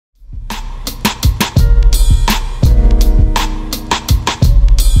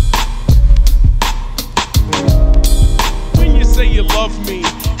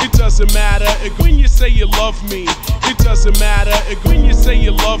doesn't matter when you say you love me. It doesn't matter when you say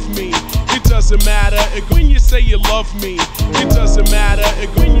you love me. It doesn't matter when you say you love me. It doesn't matter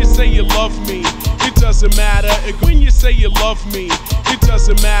when you say you love me. It doesn't matter when you say you love me. It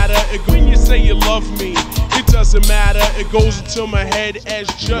doesn't matter when you say you love me. It doesn't matter. It goes into my head as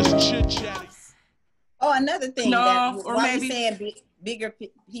just chit chat. Oh, another thing no, that or maybe saying bigger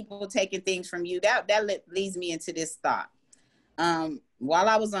people taking things from you. That leads me into this thought. While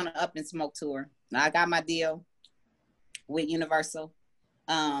I was on an Up and Smoke tour, I got my deal with Universal.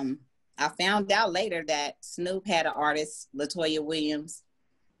 I found out later that Snoop had an artist, Latoyia Williams,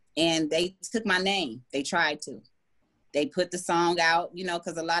 and they took my name. They tried to. They put the song out, you know,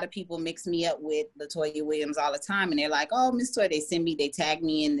 because a lot of people mix me up with Latoyia Williams all the time, and they're like, "Oh, Ms.Toi." They tag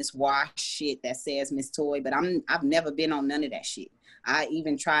me in this wash shit that says Ms.Toi, but I've never been on none of that shit. I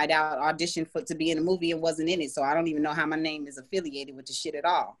even tried out, auditioned to be in a movie and wasn't in it, so I don't even know how my name is affiliated with the shit at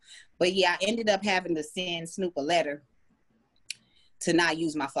all. But yeah, I ended up having to send Snoop a letter to not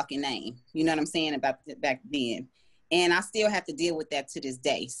use my fucking name. You know what I'm saying about back then, and I still have to deal with that to this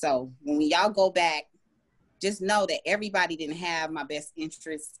day. So when y'all go back, just know that everybody didn't have my best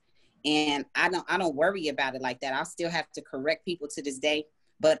interests, and I don't worry about it like that. I'll still have to correct people to this day.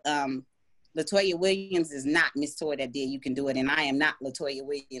 But Latoyia Williams is not Ms.Toi that did You Can Do It, and I am not Latoyia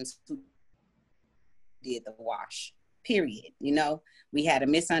Williams who did the wash. Period. You know, we had a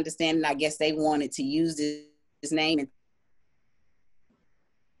misunderstanding. I guess they wanted to use his name and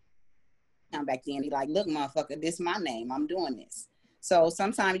come back then. Be like, "Look, motherfucker, this is my name. I'm doing this." So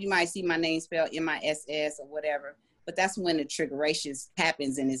sometimes you might see my name spelled MISS or whatever, but that's when the triggeration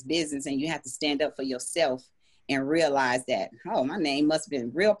happens in this business, and you have to stand up for yourself and realize that, oh, my name must have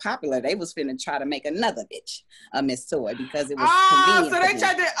been real popular. They was finna try to make another bitch a Ms.Toi because it was convenient.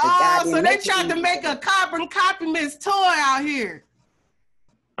 So they tried to make a carbon copy Ms.Toi out here.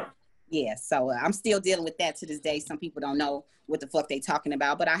 Yeah, so I'm still dealing with that to this day. Some people don't know what the fuck they talking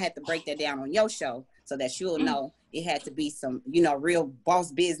about, but I had to break that down on your show so that you'll know it had to be some, you know, real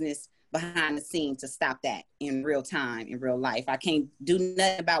boss business behind the scenes to stop that in real time, in real life. I can't do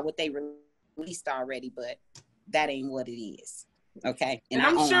nothing about what they released already, but that ain't what it is. Okay. And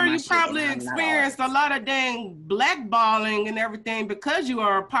I'm sure you probably experienced a lot of dang blackballing and everything because you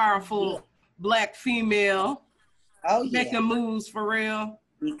are a powerful black female. Oh, yeah. Making moves for real.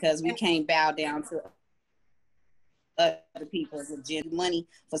 Because we can't bow down to other people's legitimate money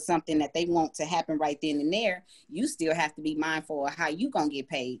for something that they want to happen right then and there. You still have to be mindful of how you gonna get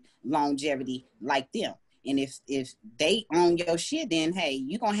paid longevity like them. And if they own your shit, then hey,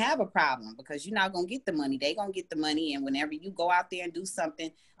 you gonna have a problem because you're not gonna get the money. They gonna get the money, and whenever you go out there and do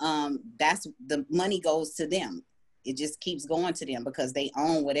something, that's the money goes to them. It just keeps going to them because they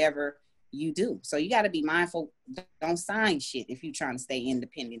own whatever you do. So you got to be mindful. Don't sign shit if you're trying to stay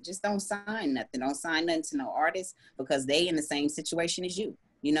independent. Just don't sign nothing. Don't sign nothing to no artist because they in the same situation as you,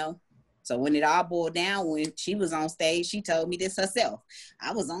 you know? So when it all boiled down, when she was on stage, she told me this herself.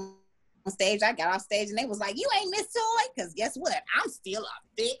 I was on stage, I got off stage, and they was like, "You ain't Ms.Toi," because guess what? I'm still a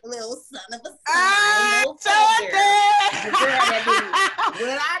big little son of a son. What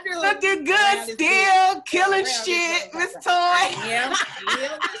I do? Looking good, still killing shit, Ms.Toi. I am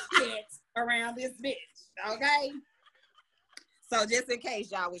killing shit around this bitch, okay? So just in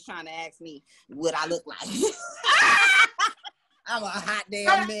case y'all was trying to ask me what I look like. I'm a hot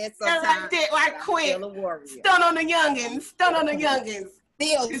damn mess sometimes. Like quick. Stun on the youngins. Stun on the youngins.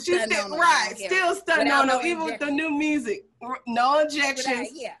 Still stunning on them. Right. Still stunning on them, even with the new music. No injections.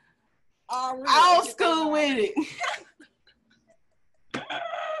 Yeah. Old school with it.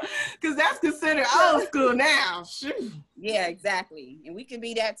 Because that's considered old school now. Shoot. Yeah, exactly. And we can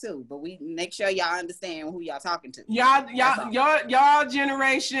be that too, but we make sure y'all understand who y'all talking to. Y'all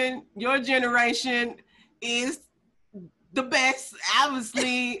generation, your generation is the best.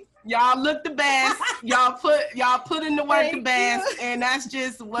 Obviously, y'all look the best. Y'all put in the work the best, and that's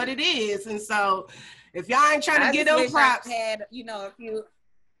just what it is. And so, if y'all ain't trying to get them props, had, you know, a few.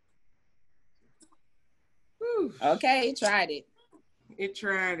 Okay, tried it. It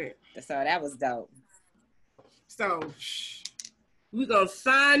tried it. So that was dope. So we're gonna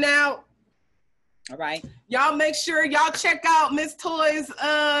sign out. All right. Y'all make sure y'all check out Ms.Toi's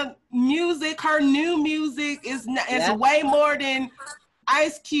music. Her new music is way more than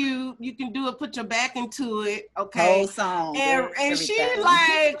Ice Cube. You can do it, put your back into it. Okay. Whole song. And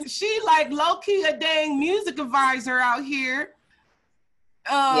she like low-key a dang music advisor out here.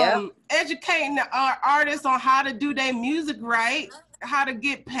 Educating the artists on how to do their music right, how to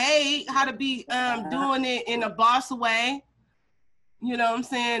get paid, how to be doing it in a boss way. You know what I'm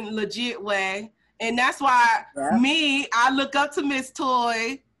saying? Legit way. And that's why I look up to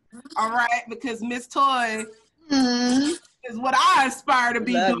Ms.Toi All right, because Ms.Toi is what I aspire to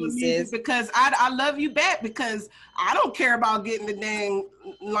be doing music, because I love you back, because I don't care about getting the dang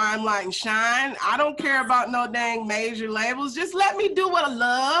limelight and shine. I don't care about no dang major labels. Just let me do what I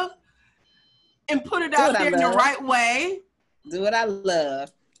love and put it out there in the right way. Do what I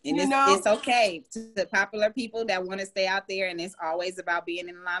love. And it's okay to the popular people that want to stay out there, and it's always about being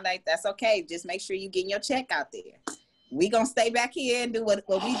in the limelight. That's okay. Just make sure you getting your check out there. We gonna stay back here and do what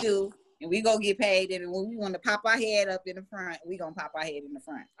we do, and we gonna get paid. And when we want to pop our head up in the front, we gonna pop our head in the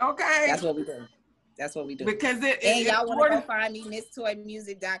front. Okay. That's what we do. That's what we do. Because and y'all want to go find me,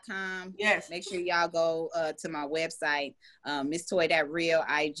 Ms.ToyMusic.com. Yes. Make sure y'all go to my website, Ms.Toi.real,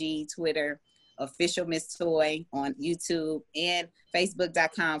 IG, Twitter, official Ms.Toi on YouTube, and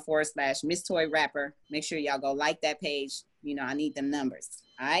Facebook.com/Ms.Toi Rapper. Make sure y'all go like that page. You know, I need them numbers.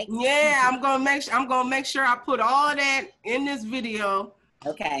 All right. Yeah, I'm gonna make sure I put all that in this video.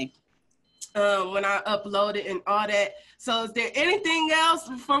 Okay. When I upload it and all that. So is there anything else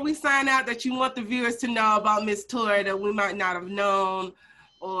before we sign out that you want the viewers to know about Ms.Toi that we might not have known,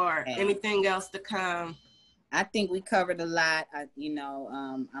 or anything else to come? I think we covered a lot.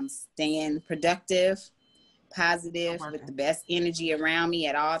 I'm staying productive, positive, with the best energy around me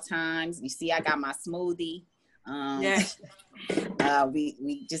at all times. You see, I got my smoothie.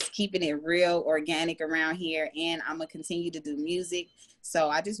 We just keeping it real organic around here, and I'm gonna continue to do music. So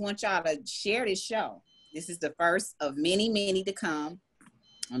I just want y'all to share this show. This is the first of many to come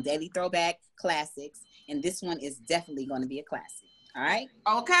on Daily Throwback Classics, and this one is definitely going to be a classic. All right.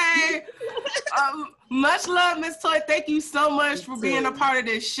 Okay. Much love, Ms.Toi. Thank you so much for being a part of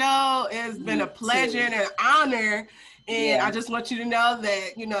this show. It's been a pleasure and an honor, and I just want you to know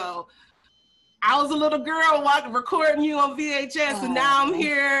that I was a little girl recording you on VHS, and now I'm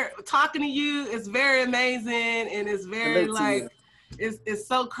here talking to you. It's very amazing, and it's very it's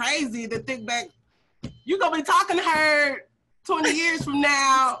so crazy to think back. You're gonna be talking to her 20 years from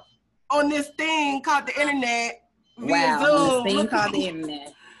now on this thing called the internet. Wow, this thing called the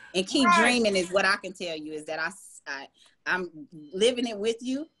internet. And keep dreaming is what I can tell you, is that I'm living it with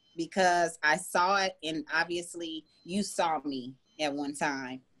you, because I saw it, and obviously you saw me at one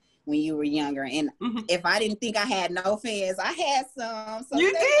time when you were younger. And if I didn't think I had no fans, I had some. So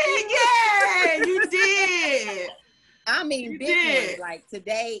you did, you did. I mean, big ones. Like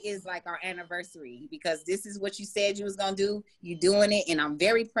today is like our anniversary, because this is what you said you was gonna do. You doing it, and I'm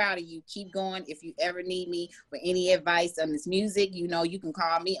very proud of you. Keep going. If you ever need me for any advice on this music, you can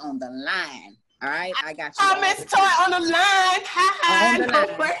call me on the line. All right, I got you. Ms.Toi on the line. Hi. On the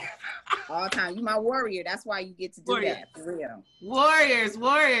line. All the time. You my warrior. That's why you get to do that, for real. Warriors.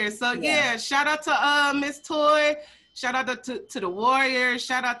 So yeah, shout out to Ms.Toi. Shout out to the Warriors.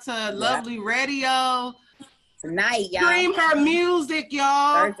 Shout out to Lovely Radio. Tonight, y'all. Stream her music,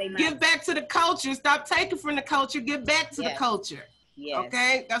 y'all. Give back to the culture. Stop taking from the culture. Give back to the culture. Yes.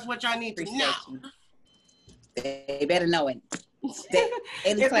 Okay? That's what y'all need to know. They better know it.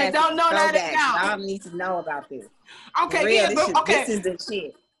 If they don't know that, y'all need to know about this. Okay, this is the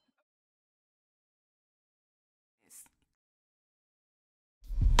shit.